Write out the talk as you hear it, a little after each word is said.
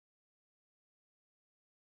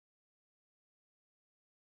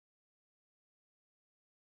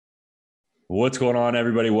What's going on,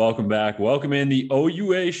 everybody? Welcome back. Welcome in the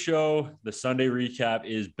OUA show. The Sunday recap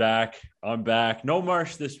is back. I'm back. No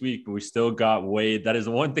Marsh this week, but we still got Wade. That is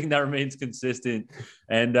the one thing that remains consistent.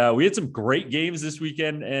 And we had some great games this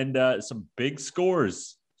weekend and some big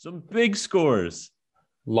scores. Some big scores.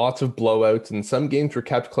 Lots of blowouts, and some games were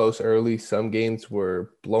kept close early. Some games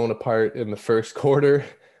were blown apart in the first quarter.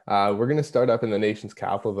 We're going to start up in the nation's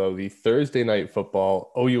capital, though, the Thursday night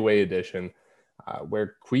football OUA edition.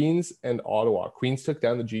 Where Queens and Ottawa. Queens took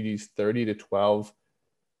down the GGs 30-12.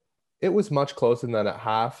 It was much closer than that at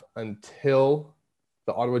half until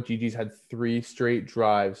the Ottawa GGs had three straight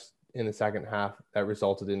drives in the second half that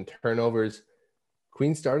resulted in turnovers.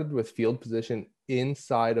 Queens started with field position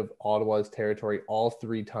inside of Ottawa's territory all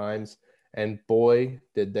three times, and boy,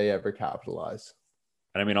 did they ever capitalize.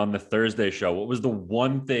 And I mean, on the Thursday show, what was the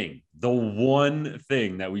one thing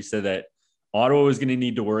that we said that Ottawa was going to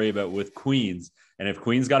need to worry about with Queens? And if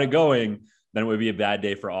Queens got it going, then it would be a bad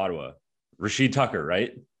day for Ottawa. Rashid Tucker,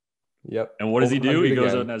 right? Yep. And what does he do? He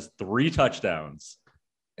goes out and has 3 touchdowns.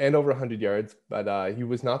 And over 100 yards. But he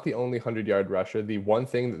was not the only 100-yard rusher. The one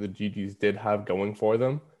thing that the GGs did have going for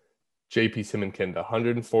them, JP Simonkinda,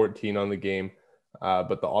 114 on the game.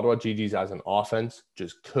 But the Ottawa GGs as an offense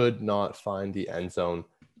just could not find the end zone,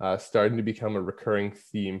 starting to become a recurring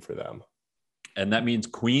theme for them. And that means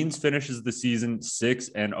Queens finishes the season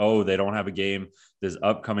 6-0. They don't have a game this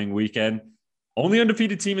upcoming weekend. Only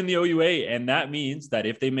undefeated team in the OUA. And that means that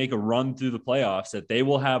if they make a run through the playoffs, that they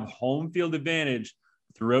will have home field advantage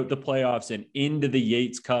throughout the playoffs and into the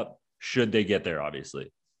Yates Cup, should they get there,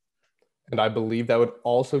 obviously. And I believe that would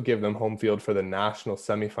also give them home field for the national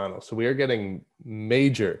semifinal. So we are getting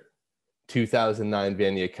major 2009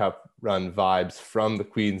 Vanier Cup run vibes from the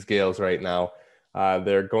Queens Gales right now.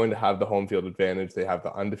 They're going to have the home field advantage. They have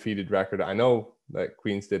the undefeated record. I know that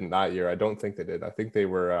Queens didn't that year. I don't think they did. I think they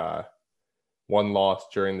were one loss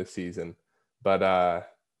during the season. But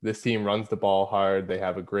this team runs the ball hard. They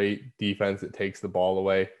have a great defense that takes the ball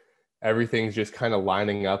away. Everything's just kind of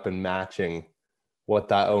lining up and matching what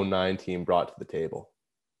that 09 team brought to the table.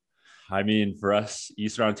 I mean, for us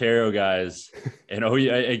Eastern Ontario guys, and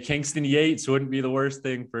Kingston Yates wouldn't be the worst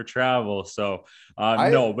thing for travel. So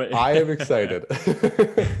no, but I am excited.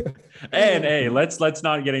 And hey, let's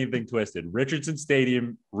not get anything twisted. Richardson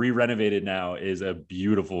Stadium, re-renovated now, is a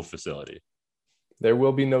beautiful facility. There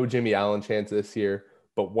will be no Jimmy Allen chance this year,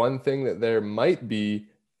 but one thing that there might be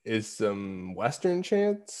is some Western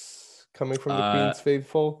chance coming from the Queens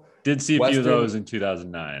faithful. Did see a few of those in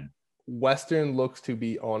 2009. Western looks to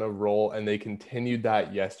be on a roll, and they continued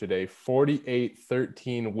that yesterday.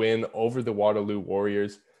 48-13 win over the Waterloo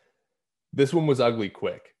Warriors. This one was ugly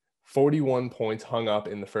quick. 41 points hung up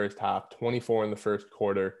in the first half, 24 in the first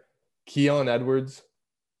quarter. Keon Edwards,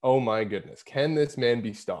 oh my goodness, can this man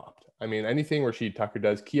be stopped? I mean, anything Rashid Tucker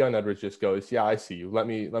does, Keon Edwards just goes, yeah, I see you. Let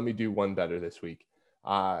me do one better this week.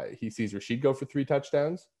 He sees Rashid go for 3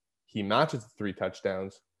 touchdowns. He matches the 3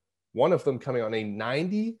 touchdowns. One of them coming on a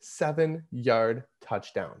 97-yard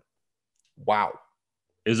touchdown. Wow.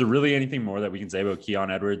 Is there really anything more that we can say about Keon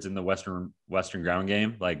Edwards in the Western ground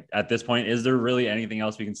game? Like, at this point, is there really anything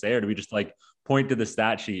else we can say? Or do we just point to the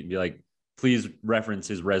stat sheet and be like, please reference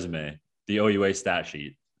his resume, the OUA stat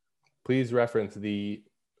sheet? Please reference the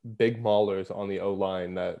big maulers on the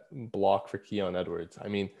O-line that block for Keon Edwards. I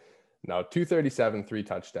mean, now 237, 3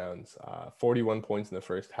 touchdowns, 41 points in the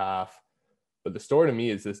first half. But the story to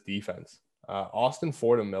me is this defense. Austin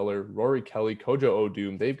Fordham-Miller, Rory Kelly, Kojo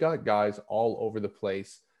Odum, they've got guys all over the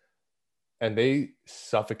place, and they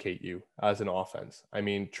suffocate you as an offense. I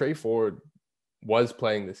mean, Trey Ford was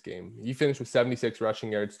playing this game. He finished with 76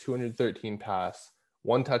 rushing yards, 213 pass,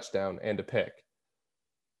 1 touchdown, and a pick.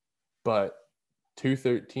 But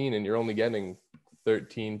 213, and you're only getting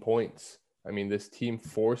 13 points. I mean, this team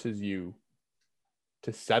forces you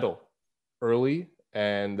to settle early,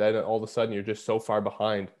 and then all of a sudden you're just so far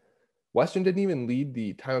behind. Western didn't even lead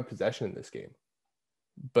the time of possession in this game,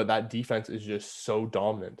 but that defense is just so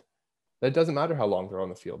dominant that it doesn't matter how long they're on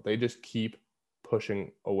the field. They just keep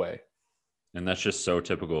pushing away. And that's just so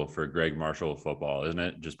typical for Greg Marshall football, isn't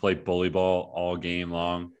it? Just play bully ball all game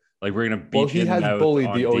long. Like, we're going to beat him. He has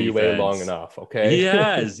bullied the OUA long enough, okay? He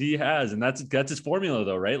has. And that's his formula,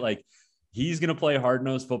 though, right? Like, he's going to play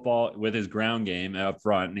hard-nosed football with his ground game up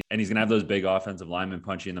front, and he's going to have those big offensive linemen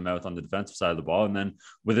punch you in the mouth on the defensive side of the ball. And then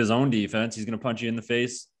with his own defense, he's going to punch you in the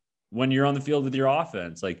face when you're on the field with your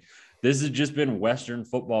offense. Like, this has just been Western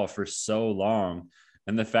football for so long.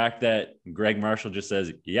 And the fact that Greg Marshall just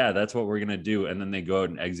says, yeah, that's what we're going to do. And then they go out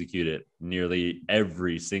and execute it nearly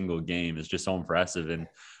every single game is just so impressive. And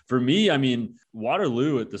for me, I mean,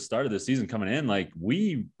 Waterloo at the start of the season coming in, like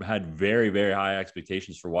we had very, very high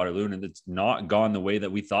expectations for Waterloo, and it's not gone the way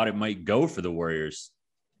that we thought it might go for the Warriors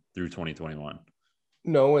through 2021.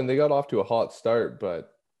 No, and they got off to a hot start,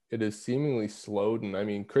 but it has seemingly slowed. And I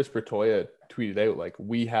mean, Chris Bertoya tweeted out, like,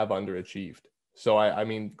 we have underachieved. So, I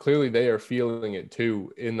mean, clearly they are feeling it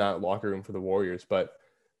too in that locker room for the Warriors, but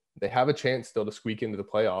they have a chance still to squeak into the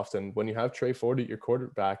playoffs. And when you have Trey Ford at your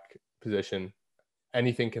quarterback position,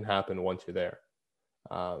 anything can happen once you're there.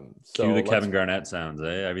 Cue the Kevin Garnett sounds,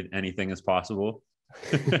 eh? I mean, anything is possible.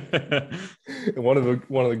 one of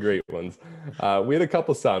the great ones. We had a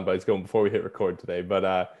couple sound bites going before we hit record today,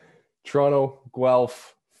 but Toronto,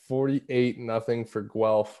 Guelph, 48-0 for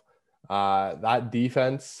Guelph. That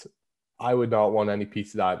defense, I would not want any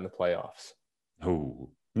piece of that in the playoffs.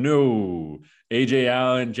 Oh, no. AJ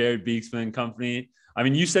Allen, Jared Beeksman company. I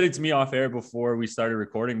mean, you said it to me off air before we started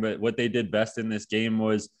recording, but what they did best in this game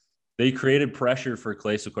was they created pressure for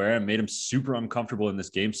Clay Sequeira and made him super uncomfortable in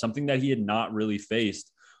this game, something that he had not really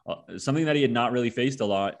faced a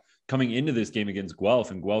lot coming into this game against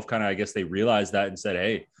Guelph. And Guelph kind of, I guess they realized that and said,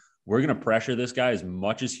 hey, we're going to pressure this guy as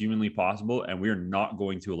much as humanly possible, and we're not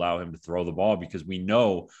going to allow him to throw the ball because we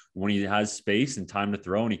know when he has space and time to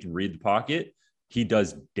throw and he can read the pocket, he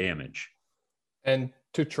does damage. And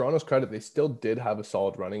to Toronto's credit, they still did have a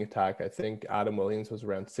solid running attack. I think Adam Williams was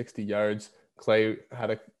around 60 yards. Clay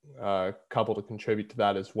had a couple to contribute to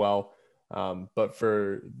that as well. But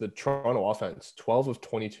for the Toronto offense, 12 of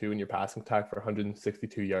 22 in your passing attack for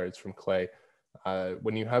 162 yards from Clay.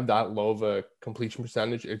 When you have that low of a completion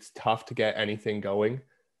percentage, it's tough to get anything going.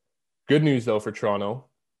 Good news, though, for Toronto,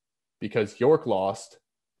 because York lost,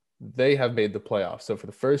 they have made the playoffs. So for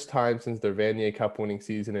the first time since their Vanier Cup winning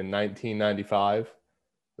season in 1995,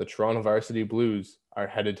 the Toronto Varsity Blues are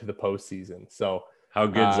headed to the postseason. So how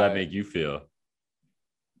good does that make you feel?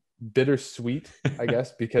 Bittersweet, I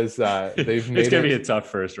guess, because they've made it's going to be a tough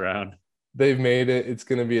first round. They've made it. It's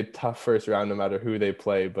going to be a tough first round no matter who they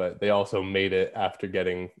play, but they also made it after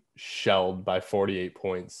getting shelled by 48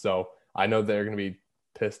 points. So I know they're going to be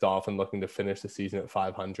pissed off and looking to finish the season at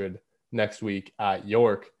 500 next week at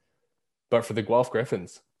York. But for the Guelph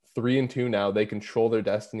Griffins, 3-2 now, they control their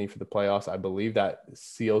destiny for the playoffs. I believe that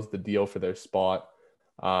seals the deal for their spot.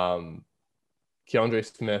 Keandre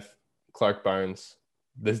Smith, Clark Barnes,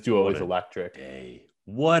 this duo is electric.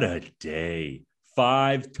 What a day.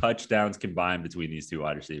 5 touchdowns combined between these two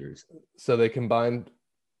wide receivers. So they combined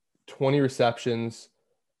 20 receptions,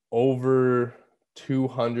 over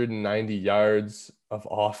 290 yards of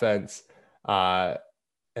offense,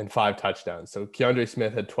 and 5 touchdowns. So Keandre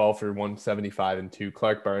Smith had 12 for 175 and 2.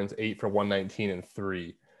 Clark Barnes 8 for 119 and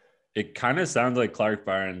 3. It kind of sounds like Clark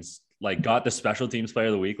Barnes like got the special teams player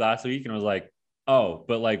of the week last week and was like, oh,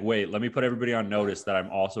 but like, wait, let me put everybody on notice that I'm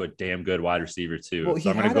also a damn good wide receiver too. Well, so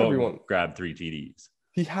I'm going to go grab 3 TDs.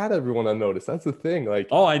 He had everyone on notice. That's the thing. Like,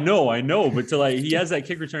 oh, I know. But to like, he has that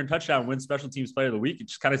kick return touchdown, win special teams player of the week. It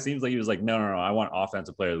just kind of seems like he was like, no. I want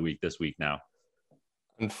offensive player of the week this week now.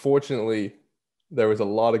 Unfortunately, there was a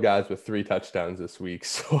lot of guys with 3 touchdowns this week.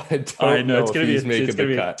 So I don't know it's going to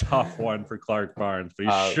be a tough one for Clark Barnes, but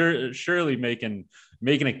he's surely making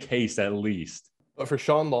a case at least. But for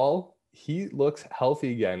Sean Lall, he looks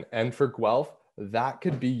healthy again. And for Guelph, that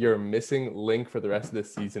could be your missing link for the rest of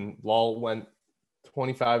this season. Lall went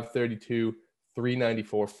 25-32,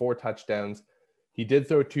 394, 4 touchdowns. He did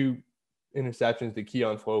throw 2 interceptions to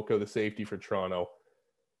Keon Floko, the safety for Toronto.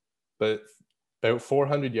 But about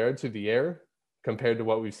 400 yards through the air compared to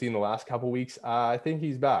what we've seen the last couple of weeks, I think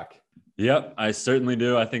he's back. Yep, I certainly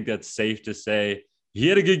do. I think that's safe to say. He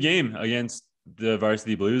had a good game against the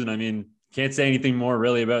Varsity Blues, and I mean, can't say anything more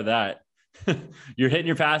really about that. You're hitting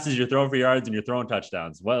your passes, you're throwing for yards, and you're throwing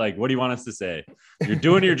touchdowns. What do you want us to say? You're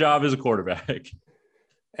doing your job as a quarterback.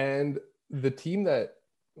 And the team that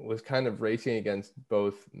was kind of racing against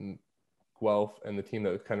both Guelph and the team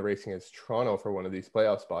that was kind of racing against Toronto for one of these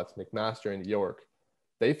playoff spots, McMaster and York,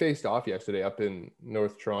 they faced off yesterday up in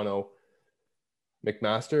North Toronto.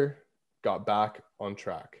 McMaster got back on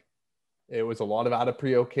track. It was a lot of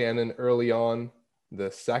Adaprio Cannon early on. The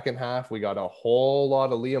second half, we got a whole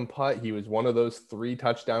lot of Liam Putt. He was one of those 3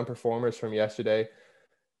 touchdown performers from yesterday.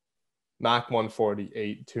 Mac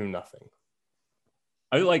 148-2-0.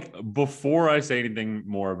 I like, before I say anything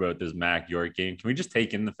more about this Mac York game, can we just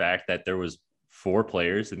take in the fact that there was 4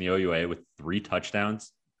 players in the OUA with 3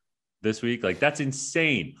 touchdowns this week? Like, that's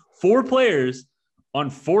insane. 4 players on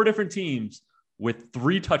 4 different teams with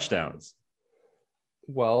 3 touchdowns.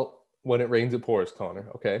 Well, when it rains, it pours, Connor.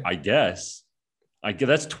 Okay. I guess.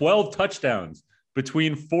 That's 12 touchdowns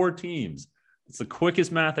between 4 teams. It's the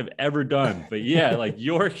quickest math I've ever done. But yeah, like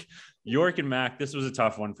York and Mac, this was a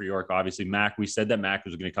tough one for York. Obviously, Mac, we said that Mac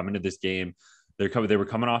was going to come into this game. They were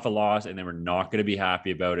coming off a loss and they were not going to be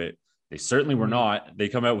happy about it. They certainly were not. They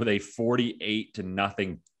come out with a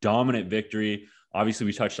 48-0 dominant victory. Obviously,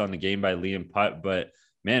 we touched on the game by Liam Putt, but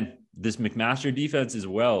man, this McMaster defense as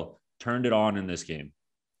well turned it on in this game.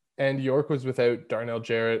 And York was without Darnell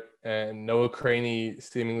Jarrett, and Noah Craney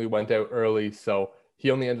seemingly went out early. So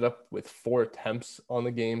he only ended up with 4 attempts on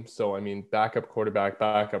the game. So, I mean, backup quarterback,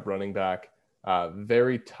 backup running back,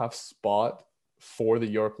 very tough spot for the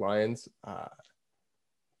York Lions.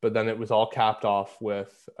 But then it was all capped off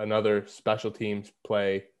with another special teams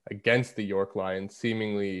play against the York Lions,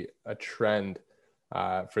 seemingly a trend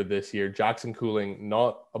for this year. Jackson Cooling,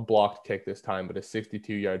 not a blocked kick this time, but a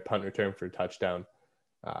 62-yard punt return for a touchdown.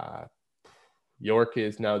 York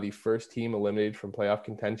is now the first team eliminated from playoff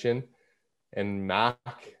contention, and Mac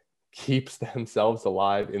keeps themselves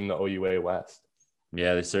alive in the OUA West.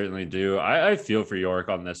 Yeah, they certainly do. I feel for York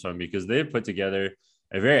on this one because they've put together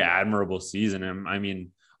a very admirable season. And I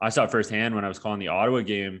mean, I saw it firsthand when I was calling the Ottawa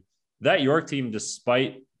game. That York team,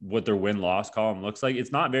 despite what their win-loss column looks like,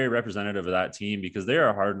 it's not very representative of that team because they are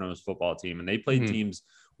a hard-nosed football team and they played teams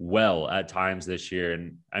well at times this year.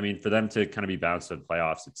 And I mean, for them to kind of be bounced to the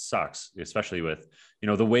playoffs, it sucks, especially with,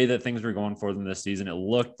 the way that things were going for them this season. It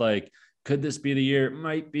looked like, could this be the year? It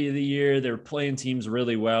might be the year. They're playing teams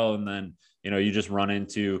really well. And then, you just run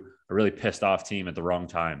into a really pissed off team at the wrong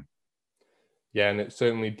time. Yeah. And it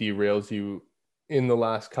certainly derails you in the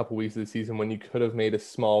last couple weeks of the season when you could have made a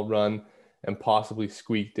small run and possibly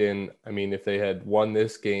squeaked in. I mean, if they had won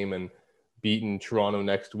this game and beaten Toronto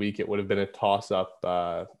next week, it would have been a toss-up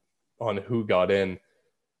on who got in.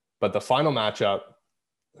 But the final matchup,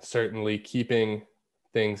 certainly keeping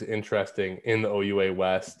things interesting in the OUA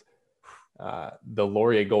West. The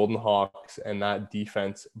Laurier Golden Hawks and that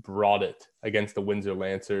defense brought it against the Windsor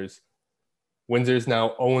Lancers. Windsor's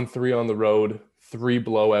now 0-3 on the road, 3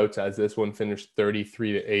 blowouts as this one finished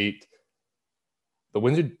 33-8. The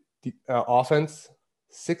Windsor offense,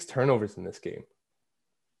 6 turnovers in this game.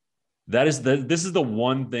 This is the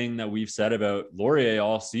one thing that we've said about Laurier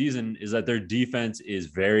all season is that their defense is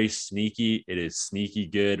very sneaky. It is sneaky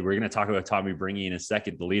good. We're going to talk about Tommy Bringy in a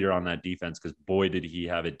second, the leader on that defense, because boy, did he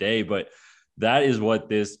have a day. But that is what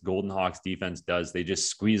this Golden Hawks defense does. They just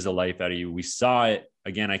squeeze the life out of you. We saw it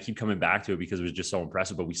again. I keep coming back to it because it was just so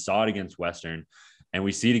impressive, but we saw it against Western and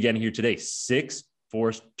we see it again here today. 6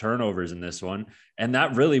 forced turnovers in this one. And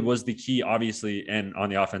that really was the key, obviously. And on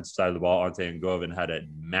the offensive side of the ball, Ante Ngoven had a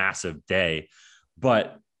massive day.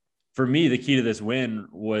 But for me, the key to this win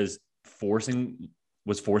was forcing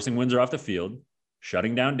Windsor off the field,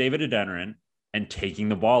 shutting down David Adeniran, and taking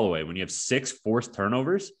the ball away. When you have 6 forced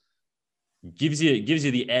turnovers, it gives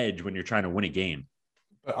you the edge when you're trying to win a game.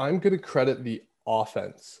 But I'm going to credit the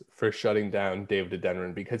offense for shutting down David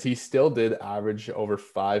Adeniran because he still did average over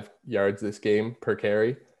 5 yards this game per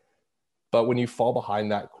carry. But when you fall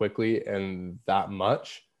behind that quickly and that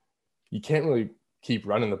much, you can't really keep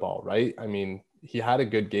running the ball, right? I mean, he had a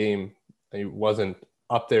good game. He wasn't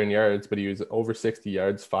up there in yards, but he was over 60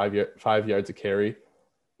 yards, 5 yards a carry.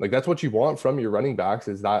 Like, that's what you want from your running backs,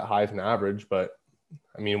 is that high of an average. But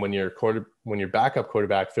I mean, when your backup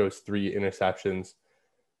quarterback throws 3 interceptions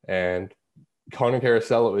and Connor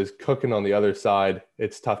Carasello is cooking on the other side,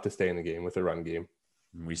 it's tough to stay in the game with a run game.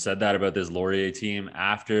 We said that about this Laurier team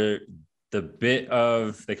after the bit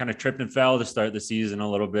of, they kind of tripped and fell to start the season a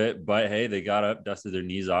little bit, but hey, they got up, dusted their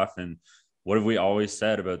knees off. And what have we always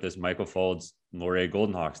said about this Michael Folds Laurier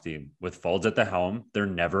Golden Hawks team? With Folds at the helm, they're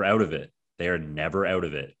never out of it. They are never out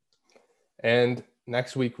of it. And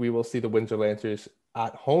next week we will see the Windsor Lancers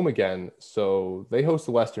at home again. So they host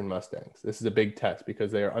the Western Mustangs. This is a big test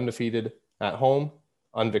because they are undefeated at home,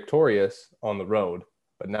 unvictorious on the road.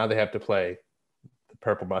 But now they have to play the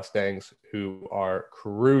Purple Mustangs, who are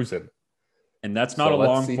cruising. And that's not a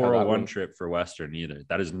long 401 trip for Western either.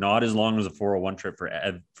 That is not as long as a 401 trip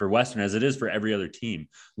for Western as it is for every other team.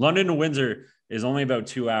 London to Windsor is only about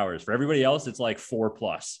 2 hours. For everybody else, it's like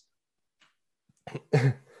 4+.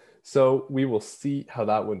 So we will see how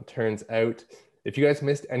that one turns out. If you guys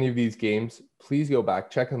missed any of these games, please go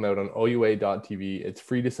back, check them out on OUA.tv. It's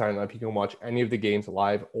free to sign up. You can watch any of the games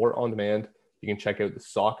live or on demand. You can check out the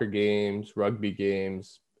soccer games, rugby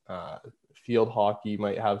games, field hockey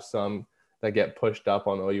might have some that get pushed up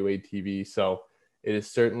on OUA TV. So it is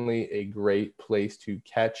certainly a great place to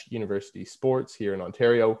catch university sports here in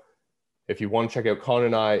Ontario. If you want to check out Connor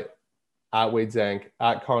and I, at Wade Zank,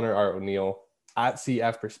 at Connor R. O'Neill, at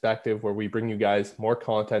CF Perspective, where we bring you guys more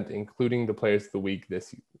content, including the players of the week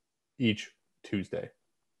each Tuesday.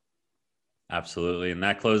 Absolutely. And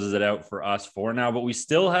that closes it out for us for now, but we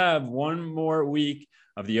still have one more week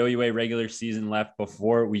of the OUA regular season left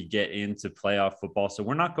before we get into playoff football. So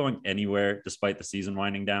we're not going anywhere despite the season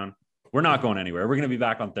winding down. We're not going anywhere. We're going to be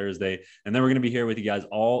back on Thursday, and then we're going to be here with you guys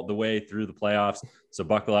all the way through the playoffs. So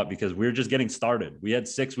buckle up, because we're just getting started. We had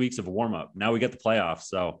 6 weeks of warm up. Now we get the playoffs.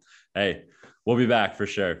 So, hey, we'll be back for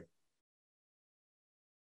sure.